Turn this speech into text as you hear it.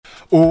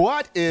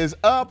What is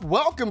up?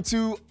 Welcome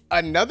to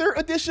another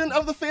edition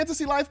of the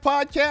Fantasy Life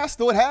Podcast,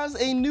 though it has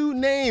a new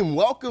name.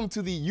 Welcome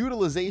to the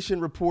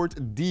Utilization Report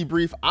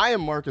Debrief. I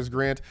am Marcus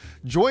Grant,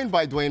 joined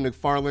by Dwayne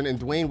McFarland. And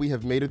Dwayne, we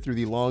have made it through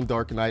the long,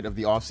 dark night of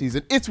the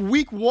offseason. It's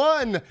week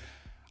one.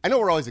 I know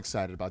we're always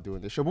excited about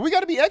doing this show, but we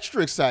got to be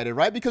extra excited,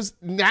 right? Because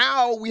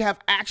now we have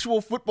actual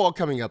football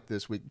coming up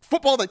this week.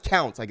 Football that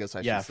counts, I guess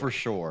I should say. Yeah, for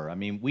sure. I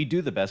mean, we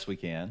do the best we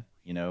can.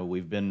 You know,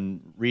 we've been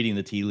reading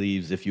the tea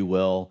leaves, if you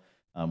will.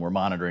 We're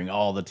monitoring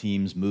all the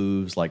teams'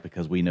 moves,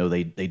 because we know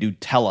they do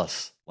tell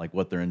us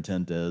what their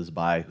intent is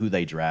by who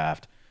they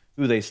draft,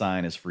 who they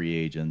sign as free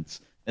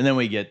agents. And then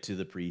we get to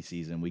the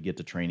preseason, we get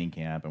to training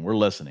camp, and we're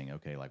listening.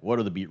 Okay, what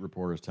are the beat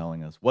reporters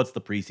telling us? What's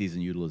the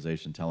preseason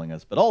utilization telling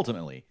us? But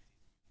ultimately,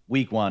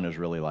 week one is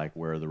really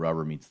where the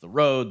rubber meets the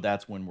road.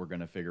 That's when we're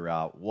going to figure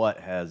out what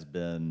has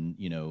been,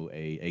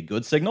 a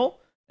good signal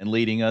and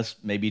leading us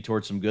maybe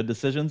towards some good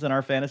decisions in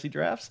our fantasy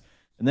drafts.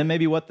 And then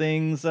maybe what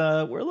things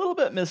were a little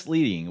bit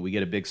misleading. We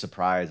get a big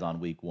surprise on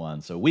week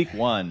one. So week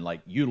one,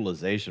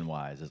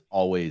 utilization-wise, is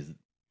always,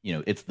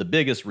 it's the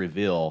biggest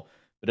reveal,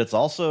 but it's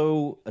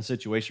also a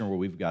situation where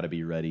we've got to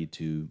be ready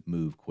to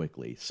move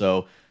quickly.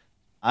 So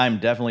I'm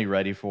definitely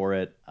ready for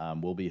it.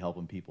 We'll be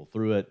helping people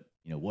through it.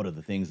 What are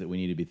the things that we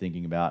need to be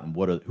thinking about, and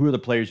who are the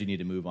players you need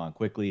to move on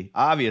quickly?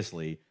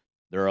 Obviously,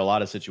 there are a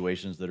lot of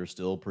situations that are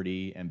still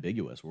pretty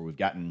ambiguous, where we've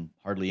gotten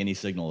hardly any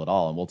signal at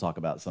all, and we'll talk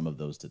about some of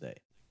those today.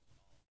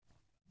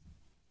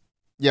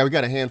 Yeah, we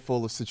got a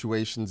handful of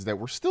situations that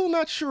we're still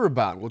not sure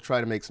about. We'll try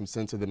to make some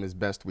sense of them as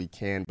best we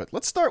can. But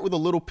let's start with a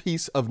little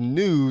piece of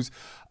news.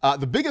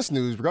 The biggest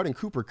news regarding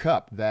Cooper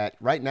Kupp, that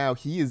right now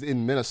he is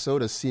in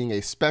Minnesota seeing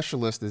a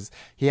specialist as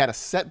he had a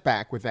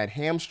setback with that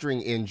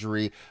hamstring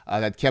injury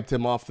that kept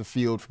him off the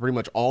field for pretty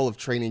much all of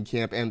training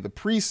camp and the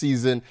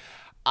preseason.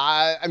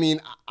 I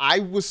mean, I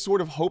was sort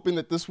of hoping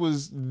that this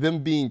was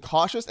them being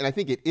cautious, and I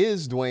think it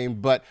is,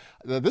 Dwayne, but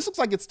this looks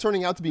like it's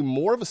turning out to be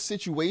more of a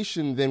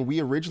situation than we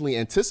originally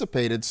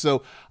anticipated.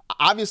 So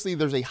obviously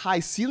there's a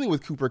high ceiling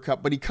with Cooper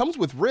Kupp, but he comes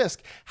with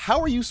risk.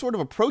 How are you sort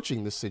of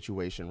approaching this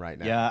situation right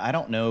now? Yeah, I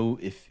don't know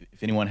if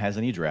anyone has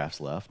any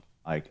drafts left.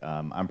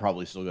 I'm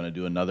probably still going to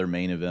do another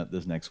main event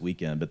this next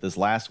weekend, but this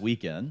last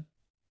weekend,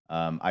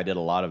 I did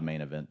a lot of main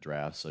event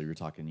drafts. So you're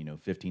talking,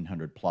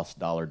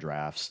 $1,500+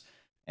 drafts.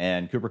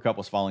 And Cooper Kupp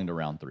was falling to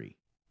round 3.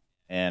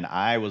 And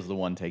I was the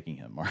one taking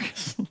him,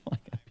 Marcus.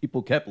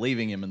 People kept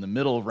leaving him in the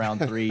middle of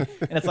round 3.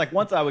 And it's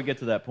once I would get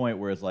to that point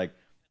where it's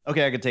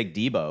okay, I could take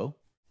Debo,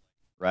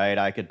 right?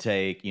 I could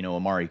take,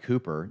 Amari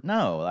Cooper.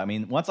 No, I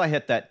mean, once I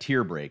hit that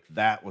tier break,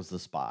 that was the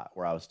spot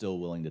where I was still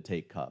willing to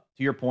take Kupp.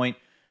 To your point,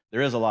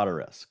 there is a lot of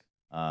risk.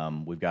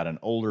 We've got an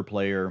older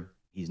player.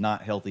 He's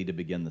not healthy to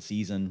begin the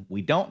season.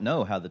 We don't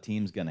know how the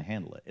team's going to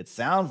handle it. It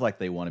sounds like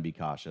they want to be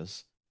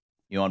cautious.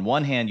 On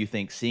one hand, you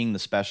think seeing the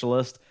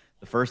specialist,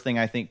 the first thing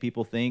I think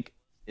people think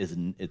is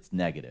it's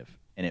negative,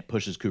 and it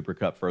pushes Cooper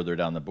Kupp further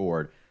down the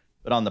board.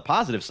 But on the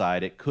positive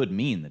side, it could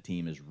mean the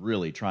team is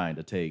really trying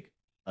to take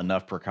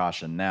enough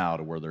precaution now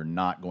to where they're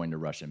not going to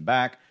rush him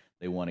back.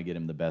 They want to get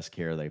him the best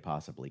care they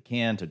possibly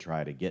can to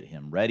try to get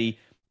him ready.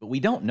 But we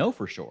don't know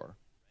for sure.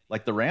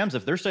 The Rams,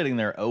 if they're sitting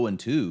there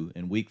 0-2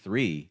 in week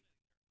 3,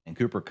 and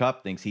Cooper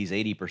Kupp thinks he's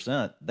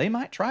 80%, they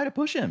might try to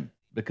push him,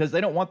 because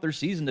they don't want their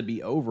season to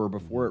be over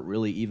before it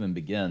really even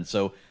begins.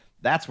 So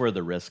that's where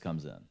the risk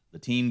comes in. The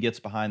team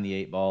gets behind the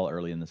 8 ball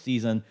early in the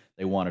season.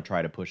 They want to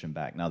try to push him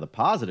back. Now, the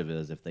positive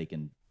is if they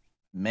can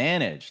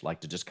manage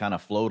to just kind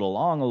of float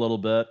along a little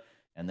bit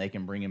and they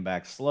can bring him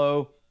back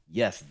slow,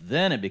 yes,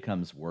 then it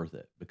becomes worth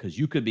it, because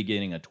you could be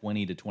getting a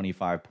 20 to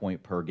 25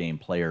 point per game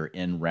player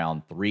in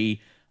round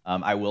 3.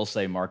 I will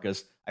say,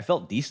 Marcus, I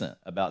felt decent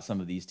about some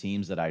of these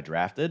teams that I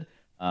drafted,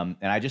 and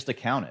I just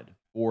accounted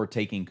for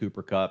taking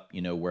Cooper Kupp,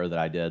 where that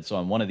I did. So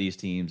on one of these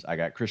teams, I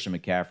got Christian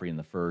McCaffrey in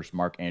the first,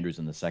 Mark Andrews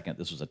in the second.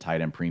 This was a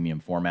tight end premium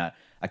format.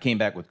 I came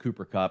back with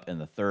Cooper Kupp in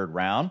the 3rd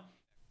round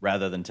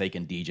rather than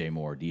taking DJ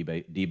Moore,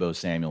 Debo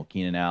Samuel,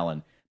 Keenan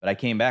Allen. But I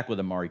came back with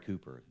Amari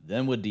Cooper,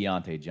 then with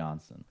Deontay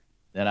Johnson.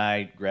 Then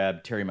I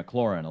grabbed Terry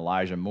McLaurin,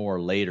 Elijah Moore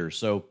later.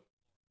 So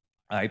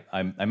I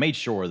made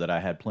sure that I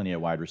had plenty of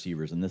wide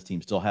receivers, and this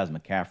team still has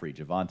McCaffrey,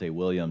 Javonte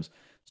Williams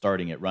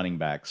starting at running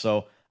back.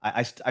 So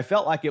I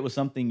felt like it was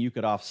something you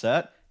could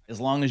offset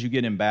as long as you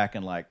get him back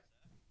in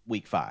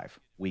week 5,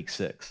 week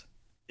 6.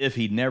 If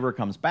he never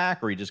comes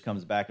back, or he just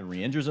comes back and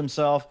re-injures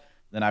himself,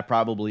 then I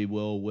probably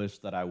will wish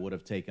that I would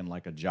have taken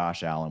a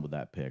Josh Allen with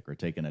that pick, or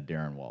taken a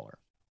Darren Waller.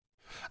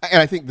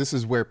 And I think this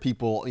is where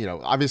people,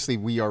 obviously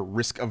we are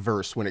risk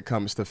averse when it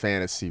comes to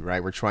fantasy,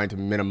 right? We're trying to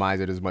minimize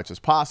it as much as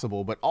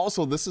possible. But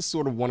also this is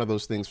sort of one of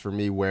those things for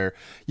me where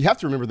you have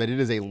to remember that it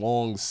is a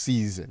long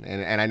season.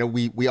 And I know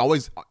we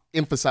always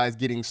emphasize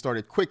getting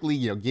started quickly,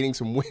 getting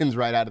some wins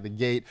right out of the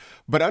gate,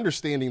 but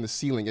understanding the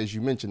ceiling, as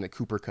you mentioned, that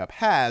Cooper Kupp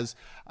has,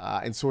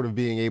 and sort of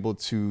being able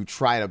to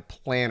try to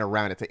plan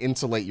around it to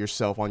insulate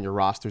yourself on your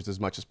rosters as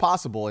much as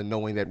possible, and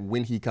knowing that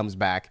when he comes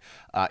back,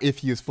 if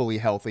he is fully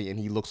healthy and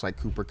he looks like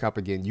Cooper Kupp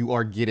again, you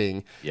are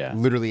getting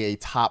literally a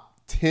top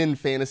 10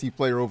 fantasy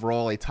player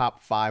overall, a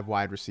top 5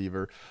 wide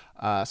receiver.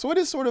 So it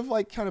is sort of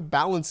like kind of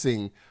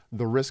balancing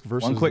the risk One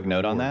versus the quick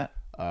note on reward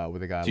that.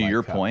 with a guy To like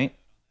your Cup. point,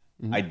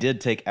 I did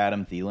take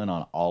Adam Thielen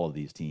on all of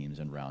these teams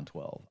in round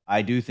 12.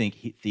 I do think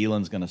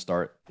Thielen's going to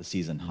start the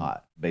season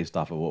hot based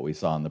off of what we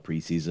saw in the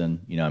preseason.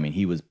 I mean,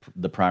 he was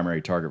the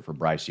primary target for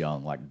Bryce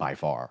Young, like by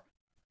far.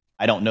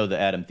 I don't know that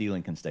Adam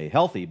Thielen can stay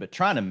healthy, but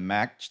trying to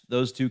match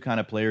those two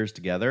kind of players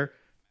together,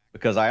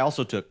 because I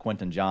also took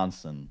Quentin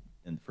Johnson,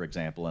 for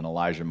example, and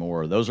Elijah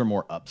Moore. Those are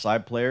more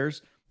upside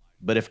players.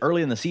 But if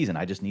early in the season,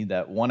 I just need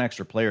that one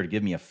extra player to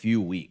give me a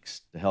few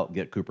weeks to help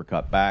get Cooper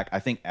Kupp back, I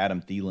think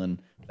Adam Thielen,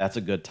 that's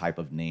a good type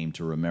of name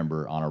to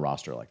remember on a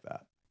roster like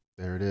that.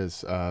 There it is.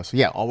 So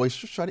yeah, always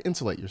just try to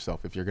insulate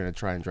yourself if you're going to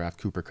try and draft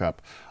Cooper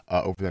Kupp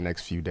over the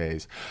next few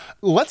days.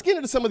 Let's get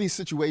into some of these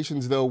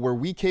situations though, where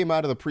we came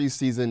out of the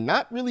preseason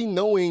not really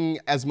knowing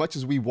as much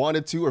as we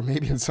wanted to, or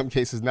maybe in some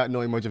cases not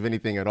knowing much of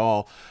anything at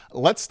all.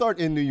 Let's start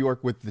in New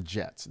York with the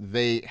Jets.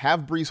 They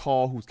have Breece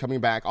Hall, who's coming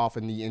back off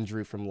a knee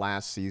injury from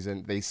last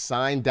season. They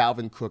signed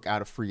Dalvin Cook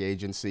out of free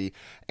agency.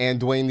 And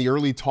Dwayne, the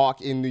early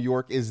talk in New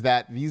York is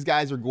that these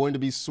guys are going to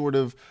be sort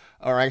of,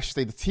 or I should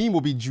say the team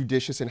will be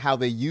judicious in how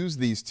they use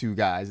these two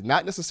guys.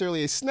 Not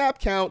necessarily a snap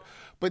count,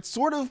 but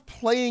sort of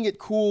playing it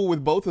cool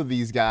with both of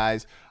these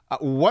guys.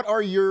 What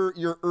are your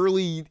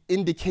early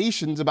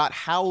indications about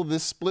how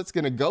this split's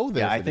going to go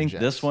there? Yeah, for I the think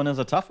Jets? this one is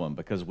a tough one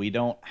because we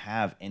don't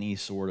have any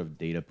sort of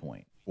data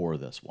point for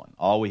this one.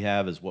 All we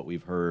have is what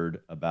we've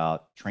heard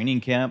about training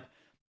camp.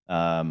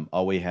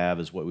 All we have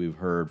is what we've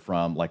heard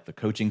from like the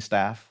coaching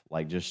staff,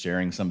 like just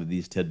sharing some of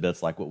these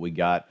tidbits, like what we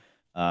got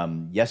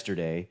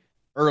yesterday.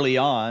 Early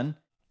on,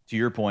 to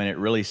your point, it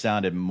really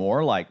sounded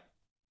more like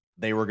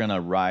they were going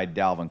to ride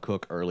Dalvin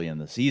Cook early in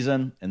the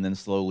season and then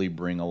slowly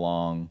bring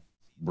along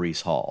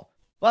Breece Hall.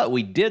 But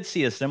we did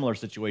see a similar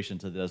situation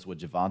to this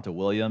with Javonte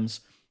Williams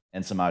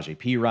and Samaje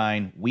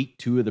Perine. Week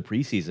 2 of the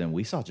preseason,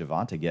 we saw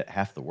Javonte get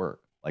half the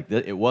work. Like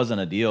it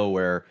wasn't a deal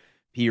where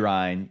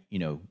Perine,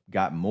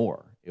 got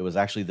more. It was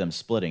actually them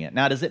splitting it.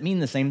 Now, does it mean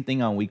the same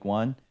thing on week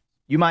 1?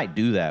 You might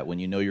do that when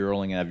you're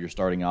only going to have your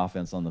starting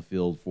offense on the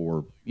field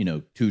for,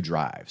 2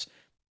 drives.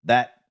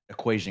 That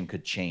equation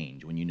could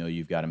change when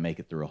you've got to make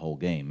it through a whole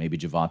game. Maybe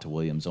Javonte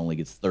Williams only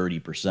gets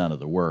 30% of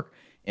the work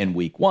in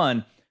week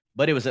 1,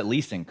 but it was at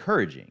least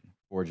encouraging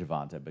for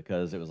Javonte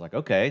because it was like,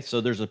 okay,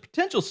 so there's a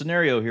potential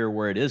scenario here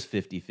where it is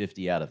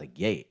 50-50 out of the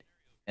gate,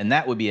 and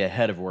that would be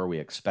ahead of where we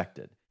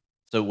expected.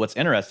 So what's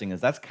interesting is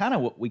that's kind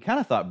of what we kind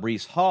of thought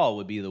Breece Hall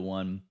would be the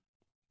one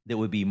that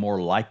would be more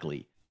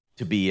likely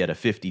to be at a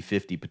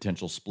 50-50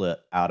 potential split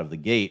out of the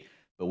gate,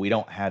 but we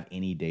don't have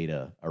any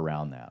data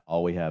around that.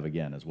 All we have,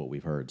 again, is what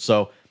we've heard.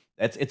 So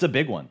it's a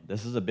big one.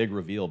 This is a big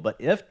reveal. But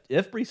if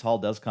Breece Hall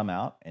does come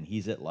out and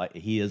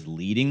he is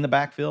leading the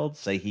backfield,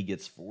 say he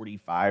gets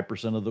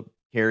 45% of the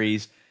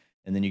carries,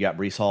 and then you got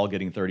Breece Hall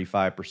getting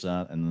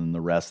 35%, and then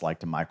the rest like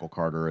to Michael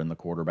Carter and the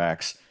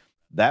quarterbacks,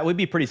 that would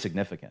be pretty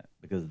significant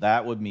because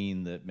that would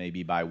mean that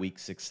maybe by week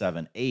 6,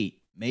 7,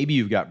 8, maybe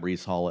you've got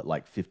Breece Hall at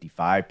like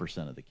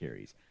 55% of the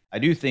carries. I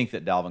do think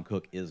that Dalvin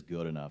Cook is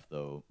good enough,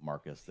 though,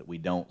 Marcus, that we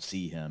don't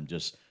see him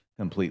just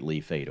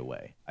completely fade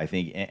away. I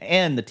think,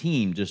 and the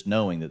team just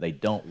knowing that they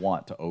don't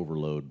want to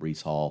overload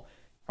Breece Hall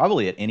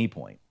probably at any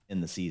point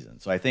in the season.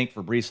 So I think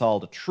for Breece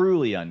Hall to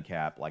truly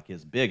uncap like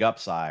his big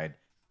upside,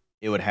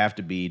 it would have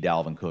to be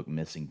Dalvin Cook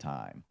missing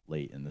time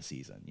late in the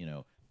season.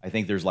 I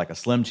think there's like a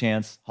slim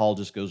chance Hall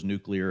just goes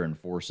nuclear and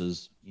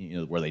forces,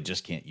 where they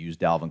just can't use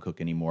Dalvin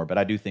Cook anymore. But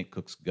I do think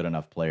Cook's a good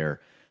enough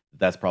player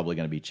that's probably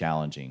going to be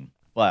challenging.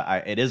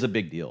 But it is a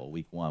big deal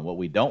week 1. What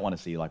we don't want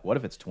to see, like, what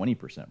if it's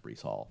 20%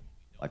 Breece Hall?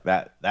 Like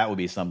that would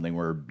be something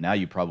where now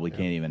you probably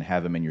can't even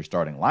have him in your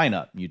starting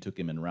lineup. You took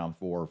him in round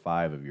 4 or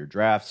 5 of your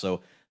draft.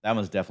 So that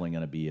one's definitely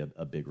going to be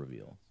a big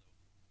reveal.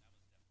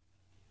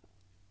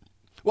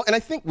 Well, and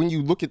I think when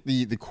you look at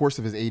the course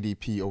of his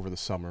ADP over the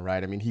summer,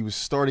 right? I mean, he was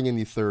starting in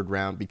the 3rd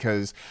round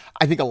because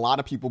I think a lot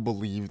of people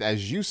believed,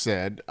 as you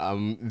said,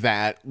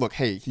 that, look,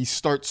 hey, he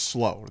starts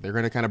slow. They're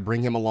going to kind of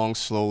bring him along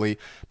slowly,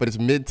 but it's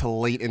mid to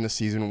late in the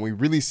season when we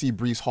really see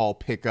Breece Hall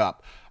pick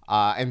up.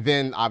 And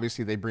then,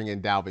 obviously, they bring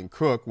in Dalvin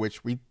Cook,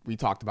 which we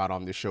talked about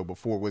on this show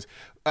before, was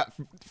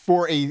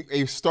for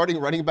a starting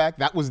running back,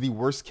 that was the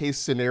worst-case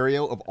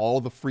scenario of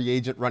all the free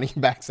agent running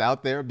backs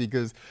out there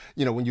because,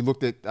 when you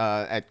looked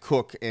at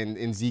Cook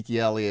and Zeke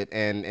Elliott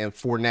and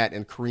Fournette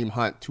and Kareem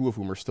Hunt, 2 of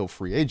whom are still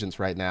free agents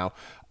right now,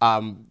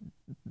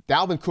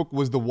 Dalvin Cook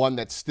was the one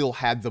that still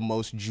had the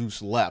most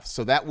juice left.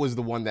 So that was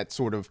the one that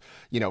sort of,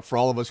 for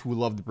all of us who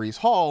loved Breece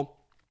Hall,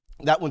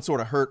 that one sort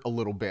of hurt a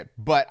little bit.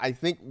 But I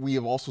think we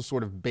have also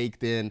sort of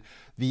baked in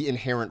the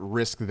inherent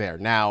risk there.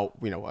 Now,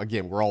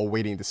 again, we're all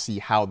waiting to see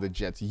how the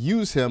Jets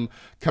use him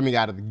coming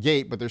out of the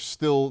gate, but there's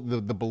still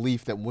the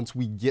belief that once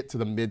we get to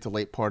the mid to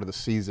late part of the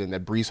season,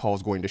 that Breece Hall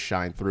is going to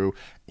shine through.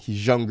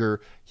 He's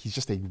younger. He's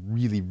just a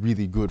really,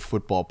 really good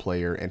football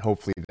player, and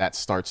hopefully that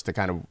starts to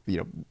kind of,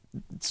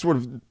 sort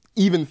of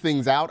even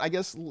things out, I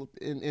guess,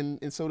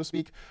 in so to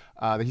speak,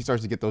 that he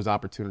starts to get those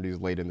opportunities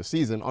late in the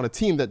season on a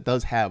team that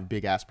does have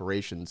big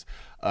aspirations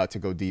to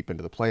go deep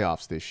into the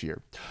playoffs this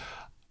year.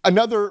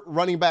 Another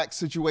running back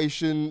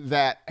situation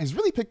that has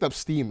really picked up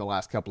steam the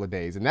last couple of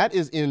days, and that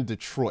is in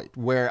Detroit,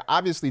 where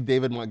obviously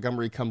David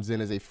Montgomery comes in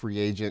as a free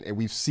agent, and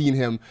we've seen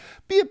him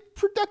be a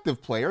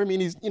productive player. I mean,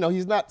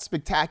 he's not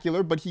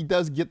spectacular, but he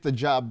does get the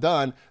job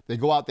done. They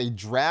go out, they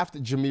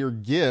draft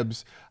Jahmyr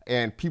Gibbs,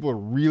 and people are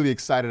really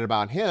excited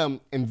about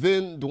him. And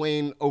then,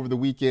 Dwayne, over the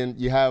weekend,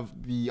 you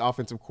have the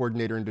offensive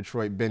coordinator in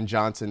Detroit, Ben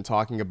Johnson,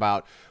 talking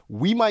about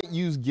we might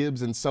use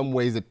Gibbs in some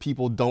ways that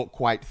people don't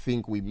quite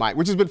think we might,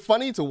 which has been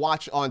funny to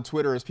watch on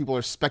Twitter as people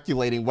are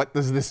speculating, what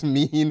does this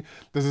mean?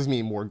 Does this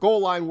mean more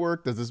goal line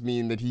work? Does this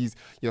mean that he's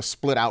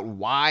split out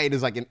wide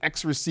as like an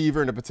X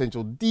receiver and a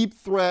potential deep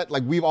threat?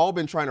 Like, we've all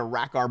been trying to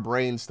rack our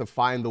brains to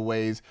find the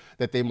ways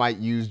that they might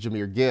use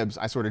Jahmyr Gibbs.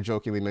 I sort of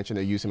jokingly mentioned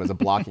they use him as a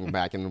blocking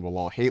back, and we'll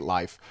all hate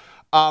life.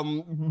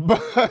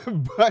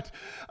 But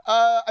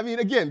I mean,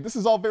 again, this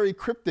is all very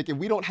cryptic, and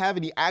we don't have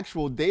any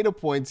actual data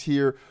points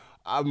here.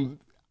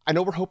 I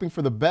know we're hoping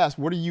for the best.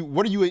 What are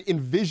you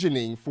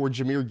envisioning for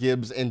Jahmyr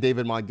Gibbs and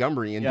David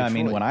Montgomery in Detroit? I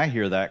mean, when I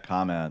hear that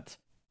comment,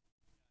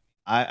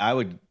 I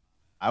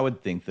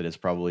would think that it's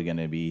probably going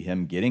to be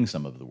him getting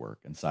some of the work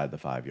inside the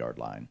 5-yard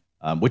line,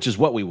 which is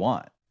what we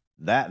want.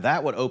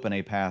 That would open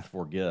a path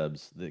for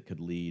Gibbs that could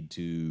lead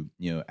to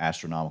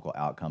astronomical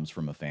outcomes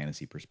from a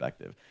fantasy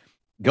perspective.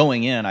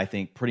 Going in, I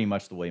think pretty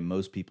much the way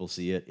most people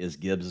see it is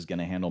Gibbs is going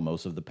to handle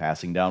most of the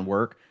passing down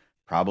work,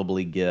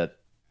 probably get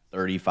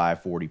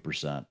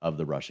 35-40% of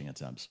the rushing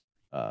attempts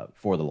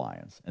for the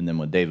Lions. And then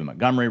with David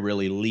Montgomery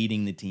really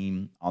leading the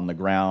team on the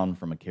ground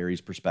from a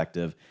carries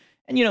perspective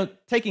and,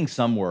 taking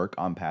some work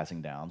on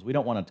passing downs. We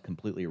don't want to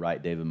completely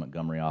write David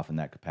Montgomery off in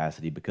that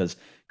capacity because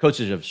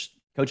coaches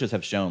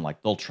have shown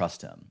like they'll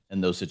trust him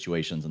in those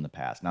situations in the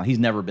past. Now, he's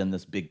never been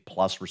this big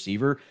plus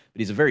receiver, but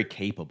he's a very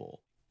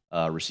capable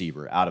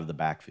receiver out of the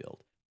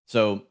backfield.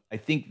 So I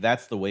think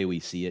that's the way we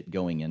see it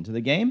going into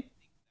the game.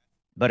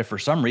 But if for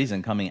some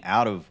reason coming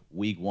out of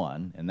week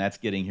 1, and that's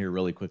getting here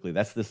really quickly,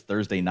 that's this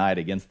Thursday night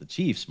against the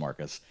Chiefs,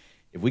 Marcus.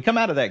 If we come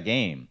out of that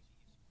game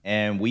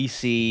and we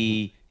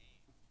see,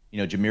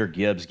 Jahmyr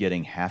Gibbs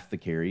getting half the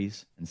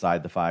carries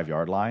inside the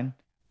 5-yard line,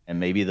 and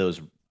maybe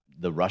the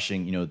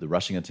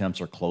rushing attempts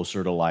are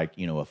closer to like,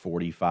 a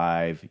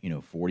 45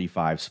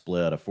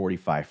 split, a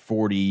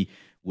 45-40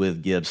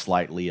 with Gibbs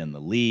slightly in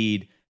the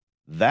lead,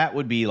 that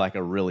would be like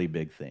a really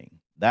big thing.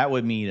 That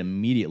would mean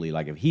immediately,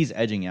 like if he's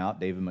edging out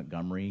David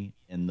Montgomery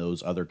in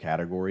those other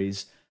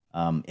categories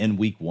in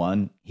week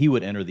 1, he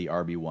would enter the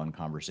RB1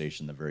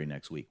 conversation the very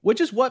next week, which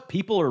is what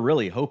people are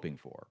really hoping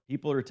for.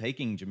 People are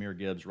taking Jahmyr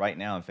Gibbs right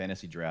now in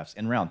fantasy drafts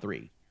in round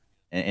 3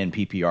 in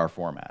PPR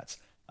formats,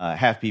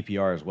 half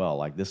PPR as well.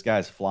 Like this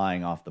guy's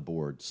flying off the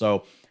board.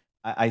 So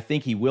I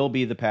think he will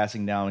be the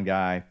passing down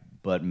guy,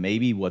 but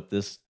maybe what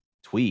this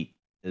tweet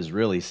is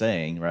really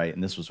saying, right?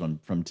 And this was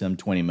from Tim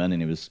Twentyman,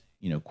 and he was,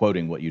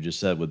 quoting what you just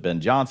said with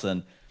Ben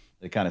Johnson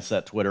that kind of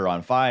set Twitter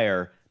on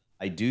fire.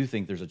 I do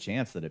think there's a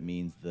chance that it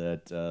means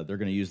that they're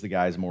going to use the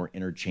guys more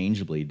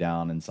interchangeably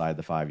down inside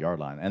the 5-yard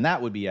line. And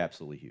that would be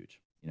absolutely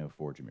huge,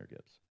 for Jahmyr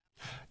Gibbs.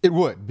 It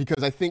would,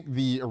 because I think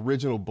the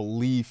original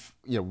belief,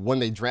 when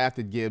they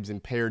drafted Gibbs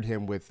and paired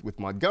him with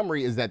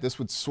Montgomery, is that this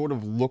would sort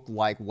of look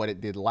like what it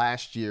did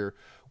last year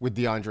with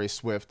DeAndre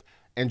Swift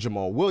and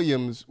Jamal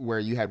Williams, where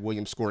you had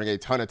Williams scoring a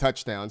ton of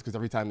touchdowns because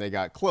every time they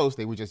got close,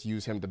 they would just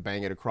use him to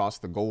bang it across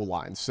the goal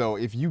line. So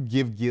if you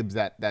give Gibbs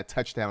that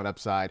touchdown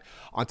upside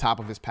on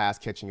top of his pass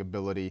catching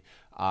ability,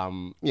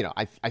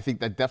 I think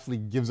that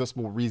definitely gives us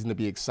more reason to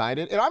be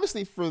excited. And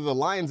obviously for the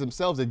Lions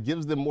themselves, it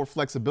gives them more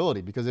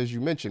flexibility because, as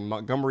you mentioned,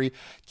 Montgomery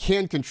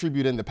can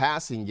contribute in the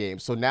passing game.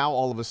 So now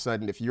all of a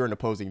sudden, if you're an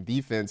opposing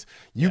defense,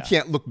 you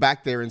can't look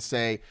back there and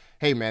say,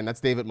 hey, man, that's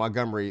David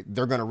Montgomery.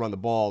 They're going to run the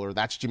ball, or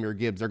that's Jahmyr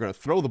Gibbs. They're going to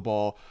throw the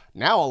ball.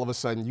 Now, all of a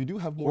sudden, you do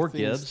have more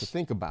things to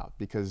think about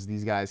because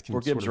these guys can.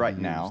 For Gibbs right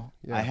be now,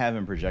 I have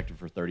him projected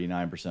for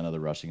 39% of the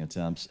rushing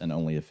attempts and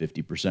only a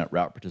 50%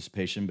 route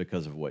participation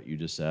because of what you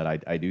just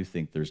said. I do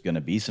think there's going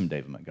to be some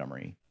David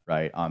Montgomery,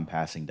 right, on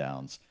passing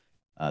downs,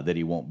 that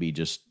he won't be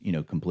just,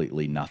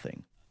 completely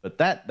nothing. But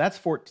that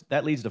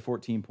leads to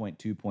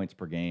 14.2 points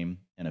per game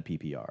in a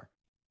PPR.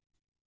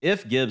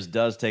 If Gibbs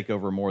does take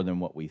over more than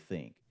what we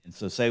think, and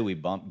so say we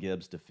bump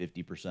Gibbs to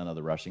 50% of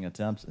the rushing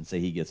attempts and say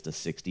he gets to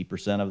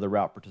 60% of the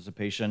route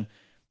participation.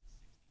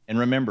 And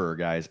remember,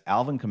 guys,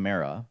 Alvin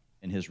Kamara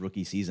in his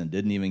rookie season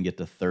didn't even get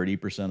to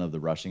 30% of the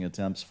rushing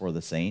attempts for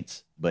the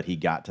Saints, but he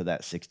got to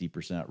that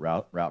 60%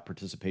 route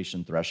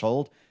participation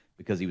threshold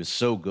because he was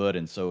so good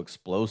and so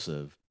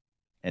explosive.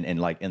 And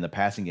like in the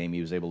passing game,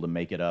 he was able to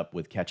make it up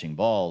with catching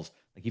balls.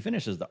 Like he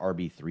finishes the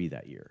RB3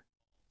 that year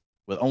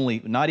with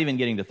only not even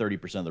getting to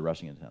 30% of the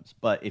rushing attempts.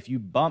 But if you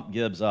bump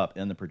Gibbs up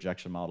in the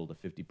projection model to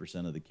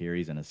 50% of the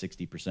carries and a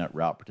 60%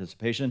 route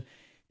participation,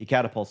 he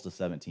catapults to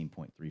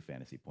 17.3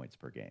 fantasy points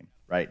per game.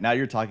 Right now,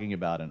 you're talking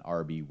about an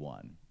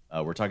RB1.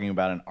 We're talking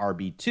about an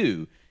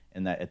RB2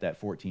 at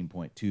that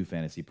 14.2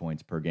 fantasy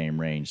points per game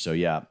range. So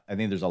yeah, I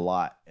think there's a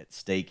lot at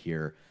stake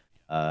here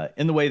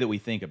in the way that we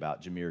think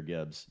about Jahmyr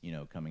Gibbs,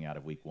 coming out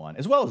of week 1,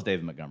 as well as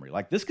David Montgomery.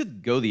 Like, this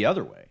could go the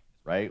other way,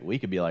 right? We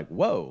could be like,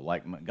 whoa,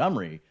 like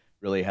Montgomery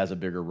really has a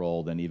bigger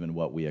role than even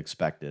what we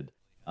expected.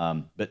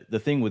 But the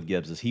thing with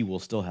Gibbs is he will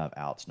still have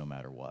outs no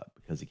matter what,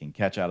 because he can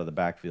catch out of the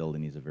backfield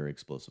and he's a very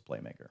explosive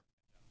playmaker.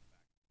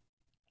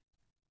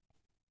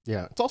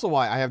 Yeah, it's also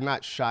why I have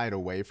not shied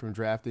away from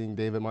drafting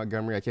David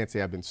Montgomery. I can't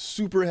say I've been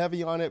super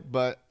heavy on it,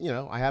 but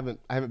I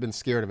haven't been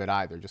scared of it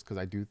either, just because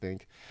I do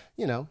think,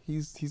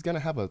 he's going to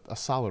have a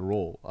solid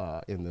role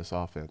in this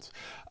offense.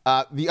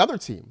 The other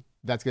team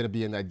that's going to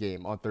be in that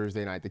game on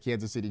Thursday night, the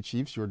Kansas City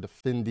Chiefs, your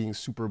defending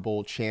Super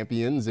Bowl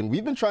champions, and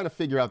we've been trying to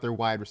figure out their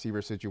wide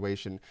receiver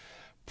situation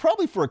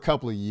probably for a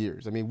couple of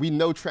years. I mean, we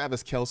know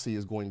Travis Kelce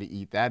is going to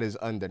eat. That is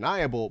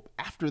undeniable.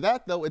 After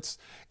that, though, it's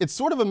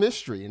sort of a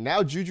mystery. And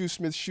now Juju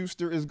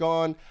Smith-Schuster is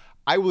gone.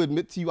 I will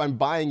admit to you, I'm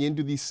buying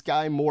into the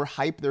Sky Moore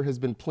hype. There has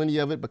been plenty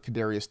of it, but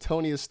Kadarius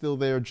Toney is still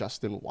there.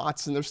 Justin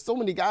Watson. There's so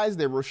many guys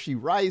there. Rashee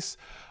Rice.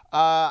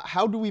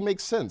 How do we make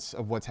sense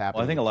of what's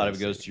happening? Well, I think a lot of it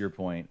goes to your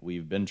point.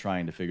 We've been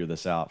trying to figure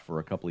this out for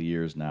a couple of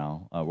years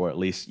now, or at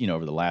least,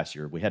 over the last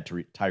year. We had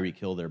Tyreek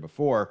Hill there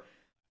before,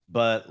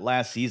 but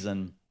last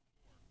season,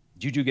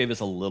 Juju gave us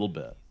a little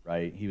bit,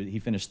 right? He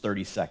finished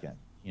 32nd,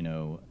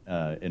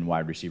 in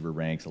wide receiver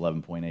ranks,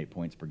 11.8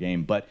 points per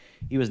game. But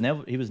he was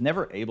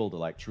never able to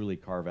like truly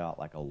carve out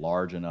like a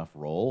large enough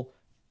role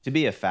to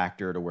be a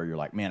factor to where you're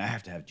like, man, I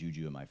have to have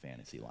Juju in my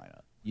fantasy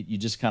lineup. You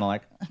just kind of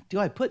like, do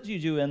I put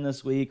Juju in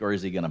this week or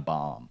is he going to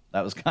bomb?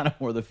 That was kind of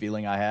more the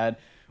feeling I had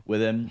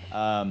with him.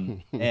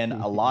 And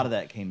a lot of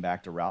that came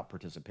back to route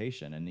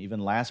participation. And even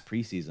last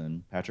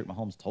preseason, Patrick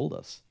Mahomes told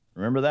us,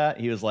 remember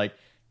that? He was like,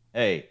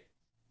 hey,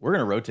 we're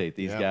going to rotate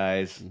these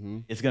guys. Mm-hmm.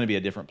 It's going to be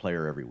a different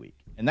player every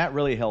week. And that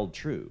really held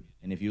true.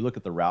 And if you look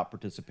at the route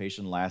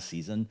participation last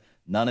season,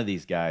 none of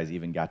these guys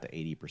even got to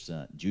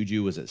 80%.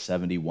 Juju was at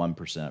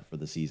 71% for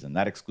the season.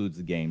 That excludes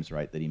the games,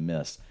 right, that he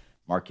missed.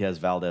 Marquez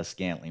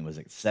Valdez-Scantling was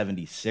at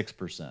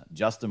 76%.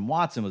 Justin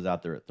Watson was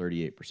out there at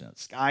 38%.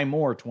 Sky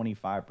Moore,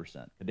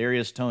 25%.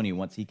 Kadarius Toney,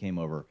 once he came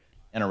over,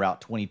 and around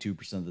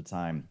 22% of the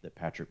time that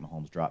Patrick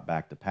Mahomes dropped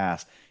back to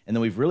pass. And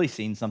then we've really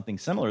seen something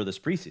similar this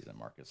preseason,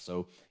 Marcus.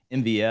 So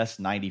MVS,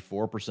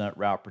 94%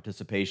 route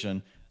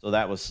participation. So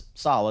that was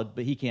solid,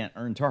 but he can't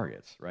earn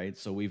targets, right?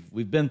 So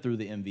we've been through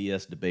the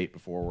MVS debate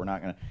before. We're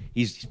not going to –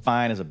 he's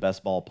fine as a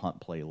best ball punt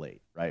play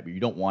late, right? But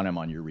you don't want him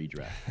on your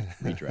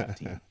redraft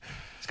team.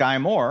 Sky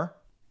Moore,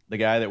 the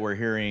guy that we're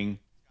hearing,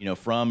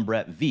 from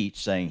Brett Veach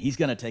saying he's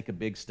going to take a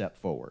big step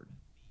forward.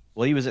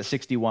 Well, he was at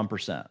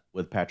 61%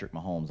 with Patrick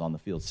Mahomes on the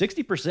field.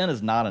 60%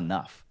 is not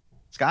enough.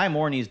 Sky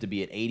Moore needs to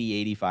be at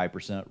 80,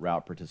 85%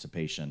 route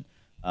participation.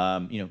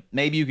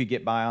 Maybe you could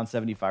get by on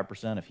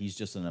 75% if he's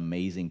just an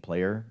amazing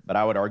player. But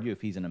I would argue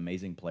if he's an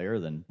amazing player,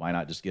 then why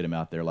not just get him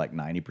out there like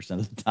 90%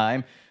 of the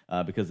time?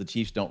 Because the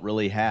Chiefs don't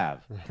really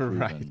have a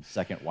proven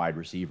second wide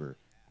receiver.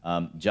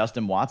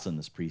 Justin Watson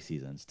this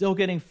preseason, still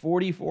getting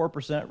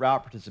 44%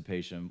 route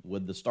participation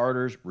with the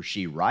starters.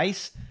 Rashee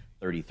Rice,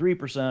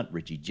 33%,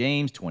 Richie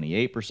James,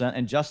 28%,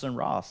 and Justin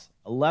Ross,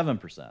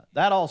 11%.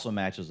 That also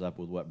matches up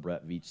with what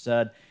Brett Veach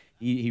said.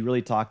 He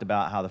really talked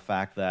about how the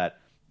fact that,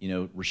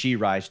 Rashee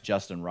Rice,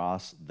 Justin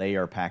Ross, they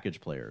are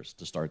package players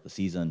to start the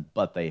season,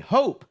 but they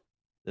hope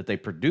that they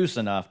produce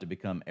enough to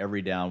become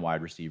every down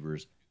wide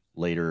receivers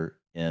later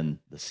in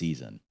the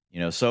season.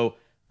 So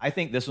I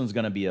think this one's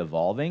going to be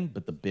evolving,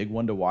 but the big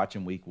one to watch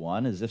in week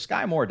 1 is if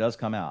Sky Moore does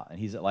come out and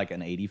he's at like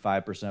an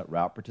 85%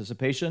 route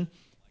participation,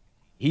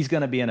 he's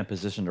going to be in a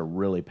position to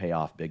really pay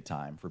off big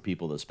time for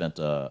people that spent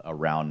a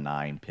round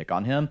 9 pick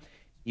on him.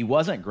 He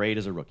wasn't great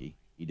as a rookie.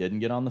 He didn't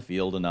get on the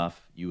field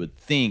enough. You would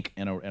think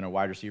in a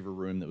wide receiver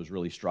room that was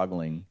really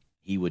struggling,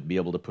 he would be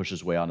able to push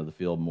his way onto the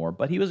field more.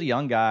 But he was a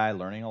young guy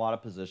learning a lot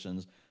of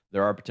positions.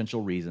 There are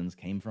potential reasons.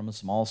 Came from a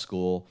small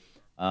school.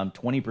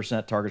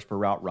 20% targets per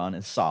route run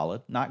is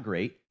solid, not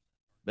great.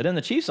 But in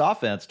the Chiefs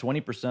offense,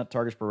 20%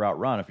 targets per route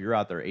run, if you're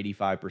out there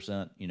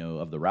 85%,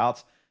 of the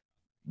routes,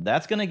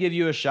 that's going to give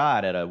you a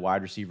shot at a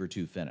wide receiver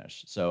 2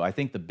 finish. So I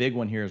think the big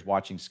one here is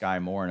watching Sky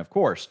Moore. And of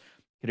course,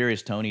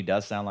 Kadarius Toney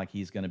does sound like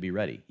he's going to be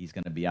ready. He's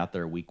going to be out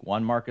there week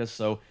 1, Marcus.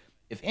 So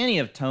if any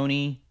of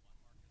Toney,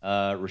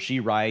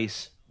 Rashee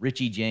Rice,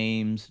 Richie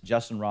James,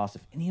 Justin Ross,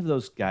 if any of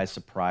those guys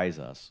surprise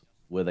us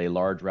with a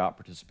large route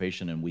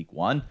participation in week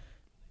 1,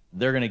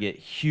 they're going to get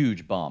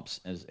huge bumps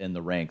in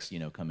the ranks,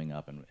 coming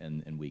up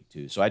in week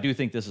 2. So I do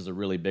think this is a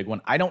really big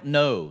one. I don't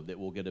know that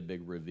we'll get a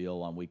big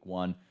reveal on week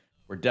 1.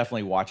 We're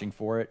definitely watching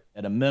for it.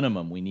 At a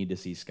minimum, we need to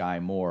see Sky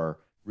Moore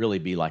really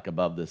be like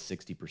above the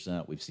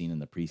 60% we've seen in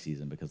the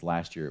preseason, because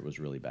last year it was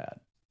really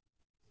bad.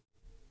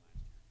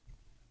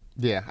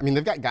 Yeah, I mean,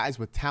 they've got guys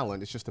with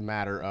talent. It's just a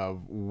matter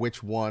of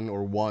which one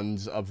or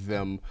ones of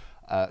them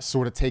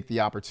sort of take the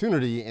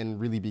opportunity and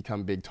really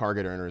become big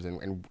target earners.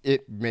 And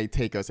it may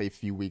take us a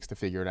few weeks to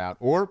figure it out.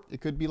 Or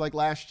it could be like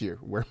last year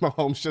where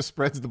Mahomes just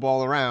spreads the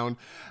ball around.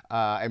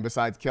 And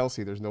besides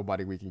Kelsey, there's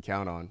nobody we can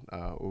count on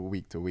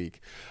week to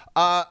week.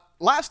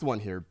 Last one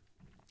here.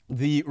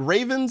 The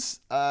Ravens,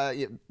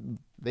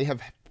 they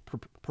have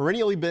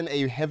perennially been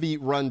a heavy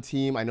run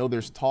team. I know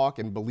there's talk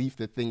and belief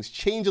that things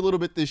change a little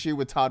bit this year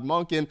with Todd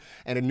Monken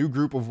and a new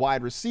group of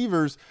wide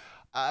receivers.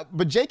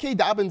 But J.K.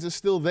 Dobbins is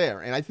still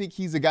there, and I think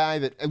he's a guy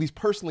that, at least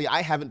personally,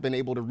 I haven't been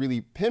able to really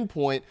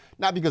pinpoint,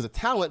 not because of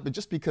talent, but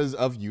just because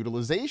of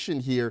utilization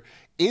here.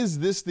 Is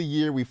this the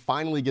year we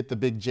finally get the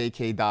big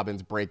J.K.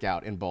 Dobbins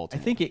breakout in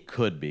Baltimore? I think it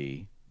could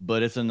be,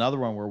 but it's another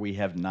one where we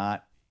have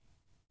not,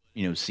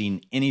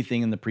 seen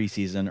anything in the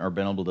preseason or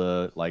been able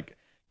to,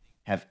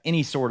 have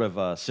any sort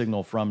of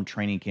signal from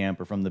training camp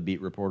or from the beat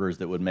reporters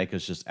that would make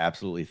us just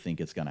absolutely think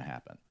it's going to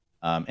happen.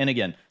 And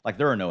again,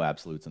 there are no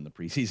absolutes in the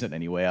preseason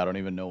anyway. I don't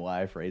even know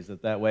why I phrased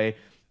it that way,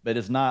 but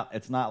it's not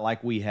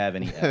like we have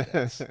any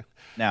evidence.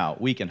 Now,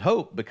 we can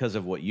hope because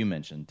of what you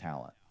mentioned,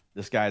 talent.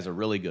 This guy's a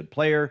really good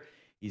player.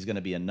 He's going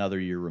to be another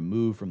year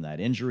removed from that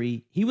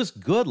injury. He was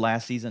good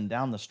last season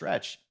down the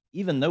stretch,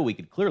 even though we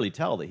could clearly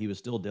tell that he was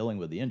still dealing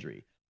with the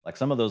injury.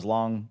 Some of those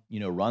long,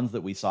 runs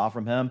that we saw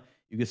from him,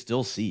 you could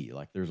still see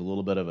there's a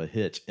little bit of a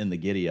hitch in the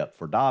giddy up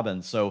for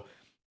Dobbins. So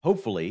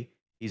hopefully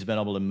he's been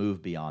able to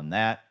move beyond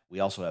that. We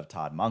also have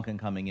Todd Monken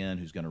coming in,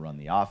 who's going to run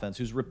the offense,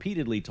 who's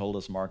repeatedly told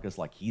us, Marcus,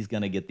 he's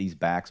going to get these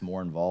backs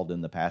more involved in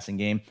the passing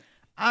game.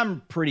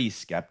 I'm pretty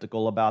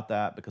skeptical about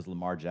that because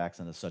Lamar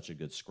Jackson is such a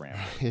good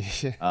scrambler.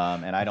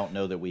 And I don't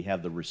know that we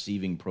have the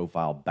receiving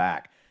profile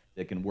back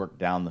that can work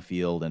down the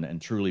field and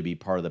truly be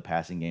part of the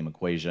passing game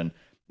equation.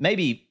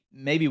 Maybe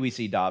we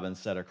see Dobbins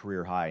set a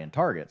career high in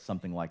targets,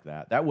 something like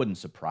that. That wouldn't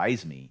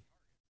surprise me,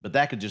 but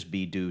that could just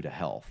be due to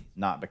health,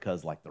 not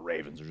because the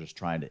Ravens are just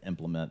trying to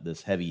implement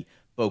this heavy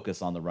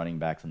focus on the running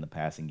backs in the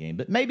passing game.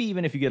 But maybe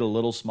even if you get a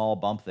little small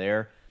bump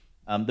there,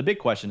 the big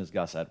question is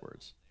Gus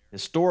Edwards.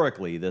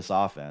 Historically, this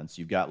offense,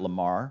 you've got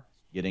Lamar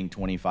getting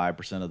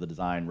 25% of the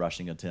design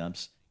rushing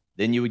attempts.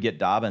 Then you would get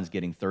Dobbins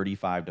getting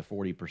 35 to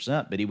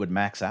 40%, but he would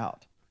max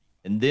out.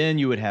 And then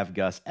you would have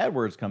Gus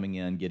Edwards coming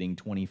in getting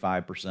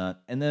 25%.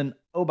 And then,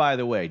 oh, by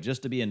the way,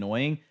 just to be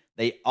annoying,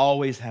 they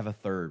always have a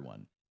third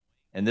one.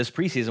 And this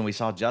preseason, we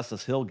saw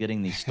Justice Hill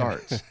getting these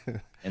starts.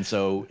 And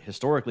so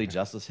historically,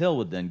 Justice Hill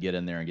would then get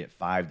in there and get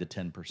 5 to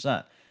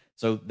 10%.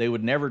 So they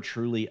would never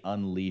truly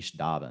unleash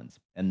Dobbins.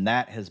 And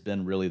that has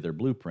been really their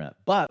blueprint.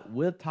 But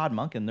with Todd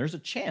Monken, there's a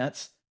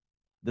chance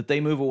that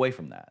they move away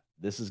from that.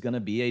 This is going to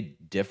be a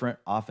different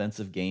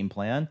offensive game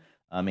plan.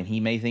 And he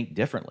may think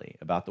differently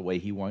about the way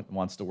he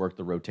wants to work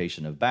the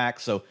rotation of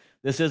backs. So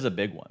this is a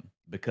big one,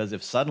 because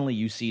if suddenly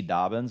you see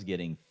Dobbins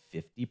getting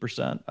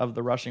 50% of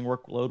the rushing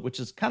workload,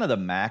 which is kind of the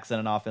max in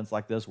an offense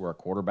like this, where a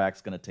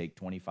quarterback's going to take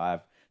 20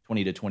 to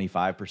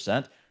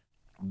 25%.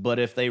 But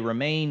if they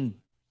remain,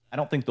 I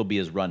don't think they'll be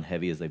as run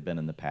heavy as they've been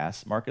in the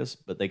past, Marcus,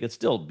 but they could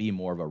still be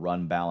more of a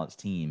run balanced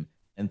team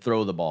and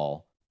throw the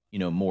ball,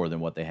 more than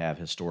what they have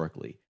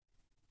historically.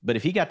 But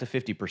if he got to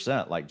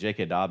 50%,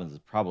 J.K. Dobbins is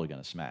probably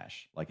going to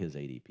smash his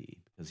ADP,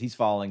 because he's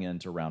falling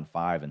into round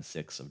 5 and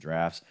 6 of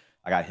drafts.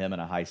 I got him in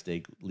a high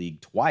stake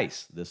league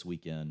twice this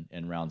weekend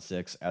in round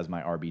 6 as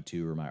my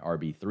RB2 or my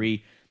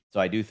RB3. So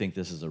I do think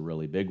this is a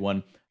really big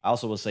one. I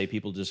also will say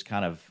people just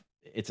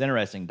it's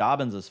interesting.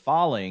 Dobbins is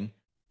falling,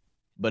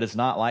 but it's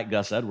not like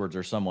Gus Edwards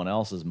or someone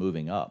else is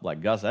moving up.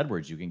 Gus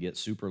Edwards, you can get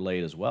super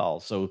late as well.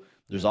 So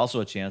there's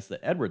also a chance that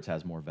Edwards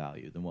has more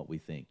value than what we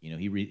think.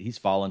 He's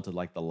fallen to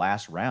the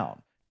last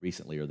round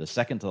recently, or the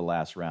second to the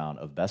last round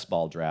of best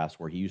ball drafts,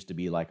 where he used to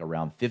be a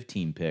round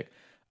 15 pick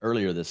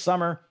earlier this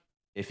summer.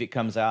 If it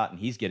comes out and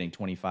he's getting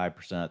 25%,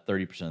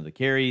 30% of the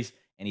carries,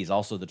 and he's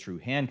also the true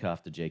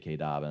handcuff to J.K.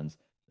 Dobbins,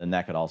 then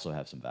that could also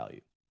have some value.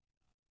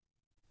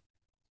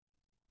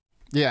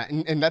 Yeah,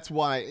 and that's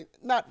why,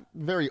 not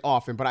very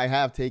often, but I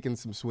have taken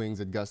some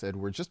swings at Gus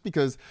Edwards, just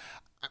because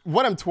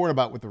what I'm torn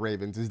about with the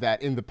Ravens is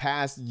that in the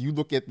past, you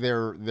look at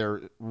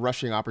their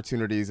rushing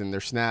opportunities and their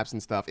snaps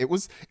and stuff, it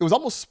was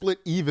almost split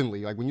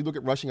evenly. When you look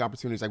at rushing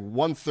opportunities,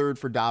 1/3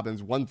 for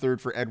Dobbins,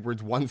 1/3 for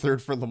Edwards, 1/3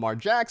 for Lamar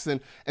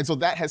Jackson. And so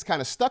that has kind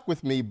of stuck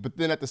with me. But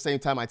then at the same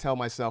time, I tell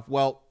myself,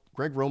 well,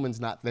 Greg Roman's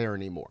not there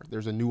anymore.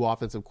 There's a new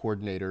offensive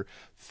coordinator.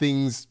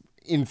 Things,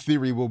 in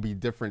theory, will be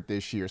different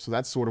this year. So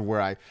that's sort of where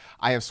I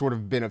have sort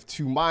of been of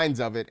two minds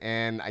of it.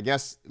 And I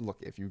guess, look,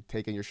 if you've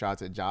taken your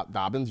shots at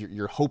Dobbins,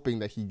 you're hoping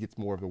that he gets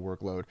more of the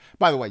workload.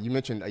 By the way, you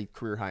mentioned a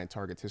career high in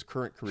targets. His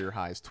current career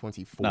high is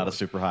 24. Not a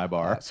super high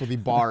bar. So the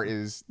bar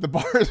is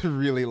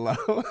really low.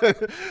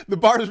 The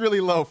bar is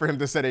really low for him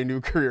to set a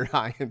new career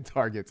high in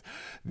targets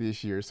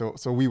this year. So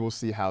we will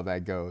see how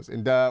that goes.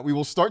 And we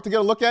will start to get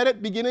a look at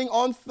it beginning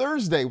on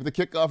Thursday with the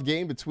kickoff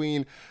game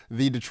between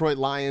the Detroit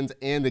Lions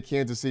and the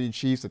Kansas City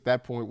Chiefs. At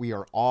that point, we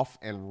are off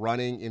and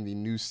running in the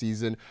new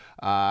season.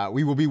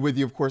 We will be with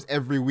you, of course,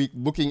 every week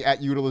looking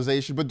at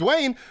utilization. But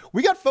Dwayne,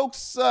 we got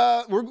folks,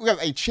 we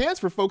got a chance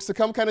for folks to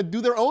come kind of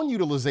do their own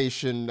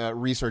utilization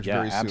research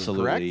very soon,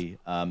 absolutely.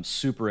 correct?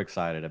 Super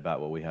excited about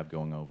what we have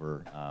going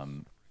over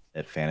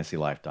at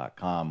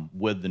fantasylife.com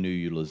with the new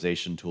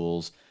utilization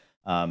tools.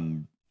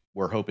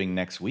 We're hoping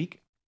next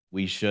week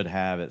we should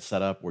have it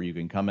set up where you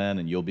can come in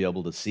and you'll be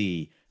able to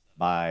see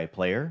by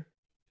player,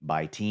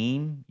 by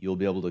team. You'll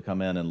be able to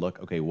come in and look,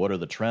 okay, what are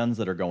the trends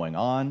that are going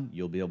on?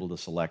 You'll be able to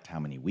select how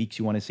many weeks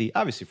you want to see.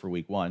 Obviously, for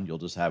week one, you'll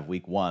just have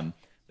week one.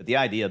 But the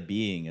idea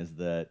being is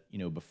that,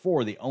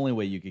 before the only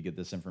way you could get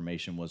this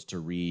information was to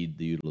read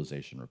the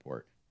utilization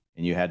report.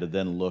 And you had to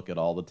then look at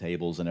all the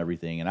tables and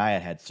everything. And I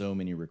had so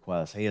many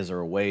requests. Hey, is there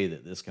a way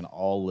that this can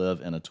all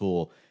live in a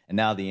tool? And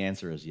now the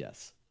answer is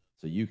yes.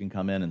 So you can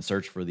come in and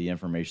search for the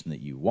information that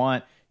you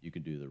want. You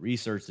can do the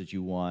research that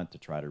you want to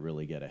try to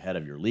really get ahead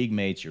of your league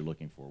mates. You're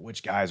looking for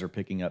which guys are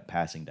picking up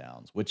passing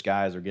downs, which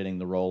guys are getting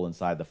the role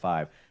inside the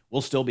 5.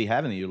 We'll still be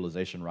having the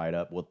utilization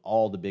write-up with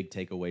all the big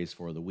takeaways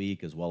for the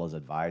week, as well as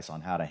advice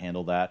on how to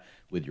handle that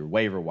with your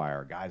waiver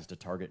wire, guys to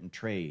target in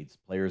trades,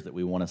 players that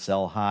we want to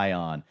sell high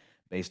on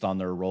based on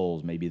their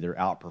roles. Maybe they're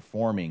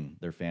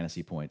outperforming their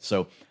fantasy points.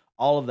 So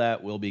all of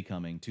that will be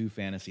coming to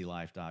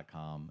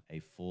fantasylife.com, a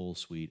full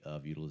suite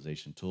of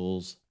utilization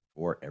tools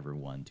for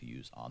everyone to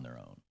use on their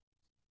own.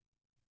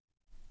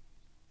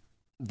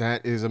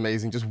 That is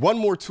amazing. Just one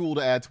more tool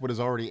to add to what is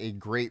already a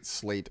great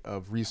slate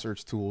of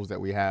research tools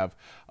that we have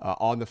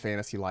on the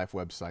Fantasy Life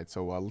website.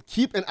 So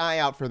keep an eye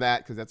out for that,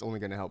 because that's only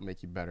going to help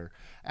make you better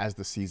as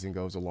the season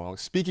goes along.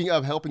 Speaking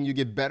of helping you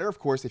get better, of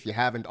course, if you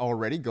haven't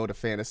already, go to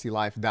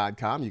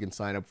fantasylife.com. You can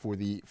sign up for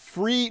the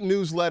free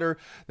newsletter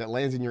that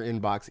lands in your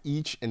inbox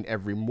each and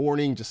every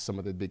morning. Just some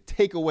of the big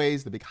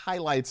takeaways, the big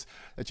highlights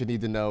that you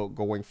need to know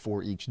going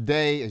for each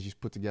day as you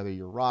put together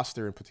your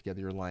roster and put together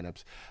your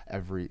lineups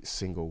every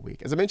single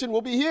week. As I mentioned,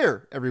 we'll be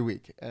here every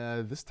week,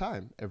 this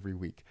time every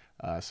week.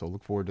 So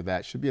look forward to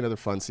that. Should be another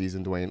fun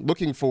season, Dwayne.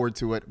 Looking forward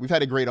to it. We've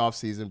had a great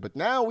offseason, but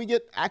now we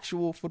get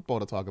actual football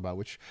to talk about,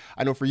 which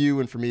I know for you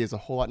and for me is a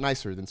whole lot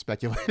nicer than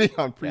speculating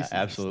on preseason.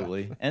 Yeah,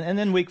 absolutely. And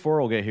then week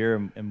 4 will get here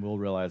and we'll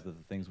realize that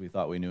the things we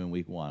thought we knew in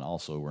week 1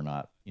 also were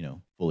not,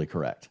 fully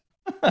correct.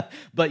 But,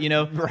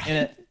 right.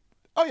 in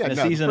a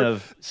season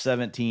of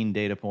 17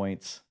 data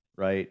points,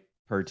 right,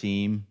 per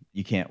team,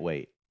 you can't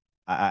wait.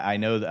 I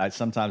know that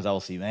sometimes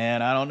I'll see,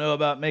 man, I don't know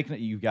about making it.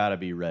 You got to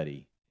be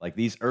ready. Like,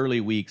 these early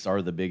weeks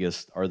are the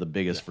biggest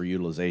for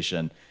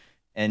utilization.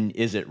 And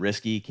is it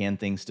risky? Can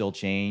things still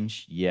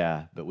change?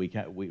 Yeah, but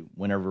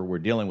whenever we're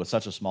dealing with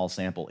such a small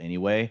sample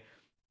anyway,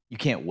 you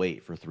can't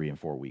wait for 3 and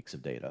 4 weeks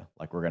of data.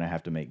 Like, we're going to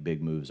have to make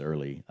big moves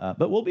early.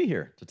 But we'll be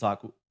here to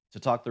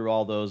talk through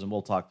all those, and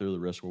we'll talk through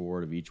the risk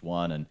reward of each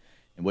one and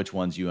which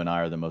ones you and I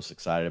are the most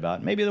excited about.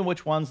 And maybe then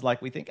which ones,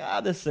 like, we think,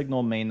 this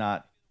signal may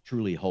not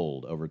truly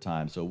hold over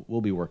time. So we'll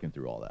be working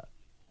through all that.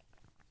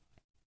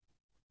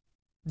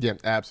 Yeah,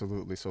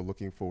 absolutely. So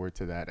looking forward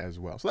to that as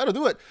well. So that'll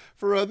do it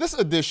for this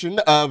edition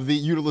of the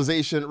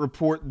Utilization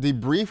Report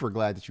Debrief. We're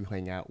glad that you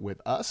hang out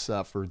with us.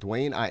 For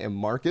Dwayne, I am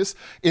Marcus.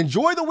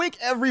 Enjoy the week,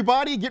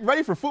 everybody. Get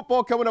ready for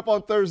football coming up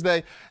on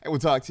Thursday, and we'll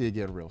talk to you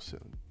again real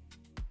soon.